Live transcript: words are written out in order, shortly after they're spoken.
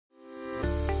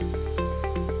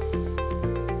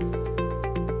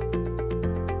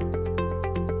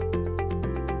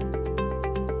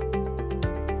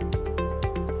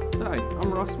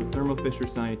Russ with Thermo Fisher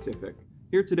Scientific,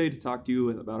 here today to talk to you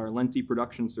about our Lenti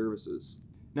production services.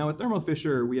 Now at Thermo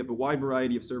Fisher, we have a wide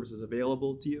variety of services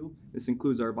available to you. This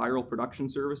includes our viral production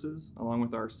services, along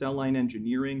with our cell line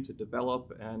engineering to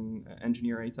develop and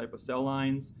engineer any type of cell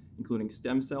lines, including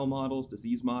stem cell models,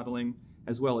 disease modeling,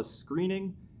 as well as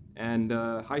screening and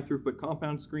high throughput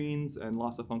compound screens and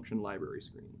loss of function library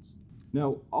screens.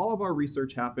 Now, all of our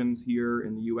research happens here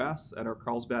in the US at our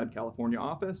Carlsbad, California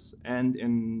office, and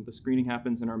the screening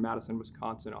happens in our Madison,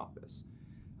 Wisconsin office.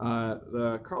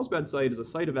 The Carlsbad site is a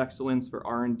site of excellence for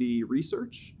R&D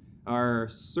research. Our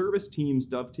service teams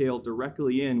dovetail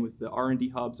directly in with the R&D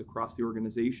hubs across the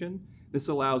organization. This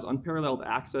allows unparalleled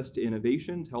access to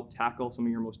innovation to help tackle some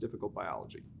of your most difficult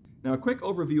biology. Now, a quick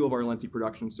overview of our Lenti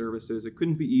production services. It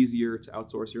couldn't be easier to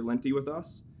outsource your Lenti with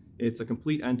us. It's a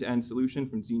complete end-to-end solution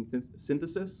from gene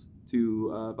synthesis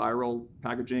to viral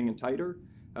packaging and titer.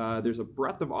 There's a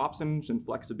breadth of options and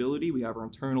flexibility. We have our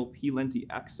internal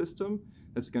P-Lenti-X system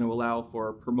that's going to allow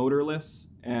for promoterless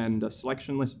and a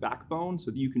selectionless backbone so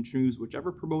that you can choose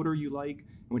whichever promoter you like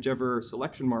and whichever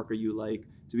selection marker you like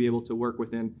to be able to work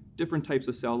within different types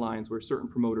of cell lines where certain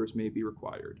promoters may be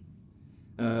required.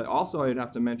 Also, I'd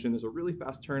have to mention there's a really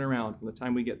fast turnaround from the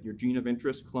time we get your gene of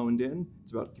interest cloned in.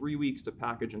 It's about 3 weeks to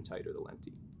package and titer the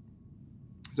Lenti.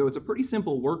 So it's a pretty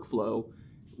simple workflow.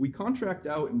 We contract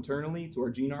out internally to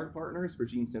our gene art partners for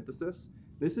gene synthesis.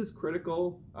 This is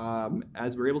critical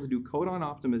as we're able to do codon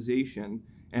optimization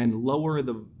and lower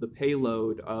the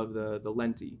payload of the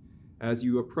Lenti. As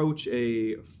you approach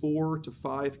a 4 to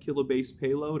 5 kilobase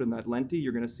payload in that Lenti,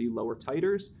 you're going to see lower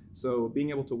titers. So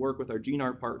being able to work with our gene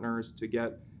art partners to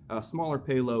get smaller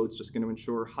payloads just going to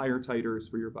ensure higher titers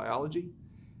for your biology.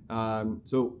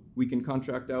 So we can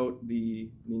contract out the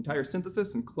entire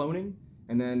synthesis and cloning,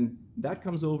 and then that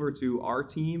comes over to our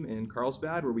team in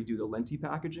Carlsbad where we do the Lenti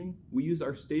packaging. We use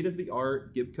our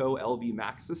state-of-the-art Gibco LV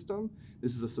Max system.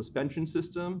 This is a suspension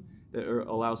system that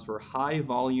allows for high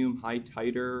volume, high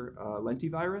titer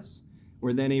lentivirus.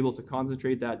 We're then able to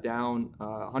concentrate that down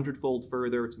 100-fold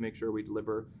further to make sure we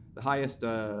deliver the highest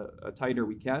titer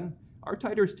we can. Our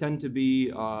titers tend to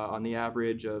be on the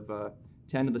average of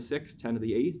 10 to the 6th, 10 to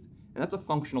the 8th, and that's a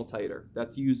functional titer.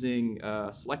 That's using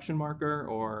a selection marker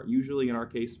or usually in our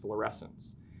case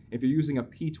fluorescence. If you're using a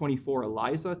P24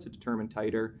 ELISA to determine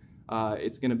titer,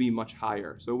 it's going to be much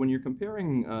higher. So when you're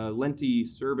comparing Lenti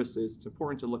services, it's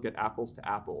important to look at apples to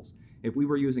apples. If we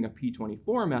were using a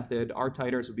P24 method, our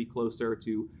titers would be closer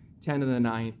to 10 to the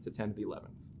 9th to 10 to the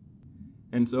 11th.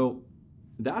 And so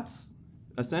that's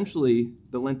essentially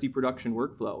the Lenti production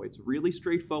workflow. It's really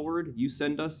straightforward. You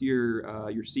send us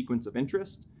your sequence of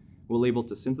interest. We'll be able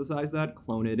to synthesize that,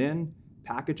 clone it in,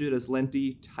 package it as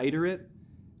Lenti, titer it,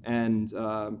 and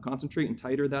concentrate and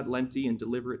titer that Lenti and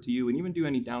deliver it to you, and even do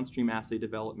any downstream assay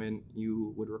development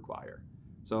you would require.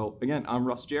 So again, I'm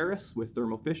Russ with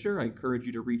Thermo Fisher. I encourage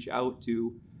you to reach out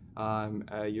to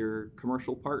your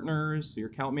commercial partners, your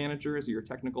account managers, or your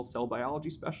technical cell biology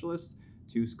specialists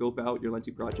to scope out your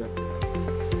Lenti project.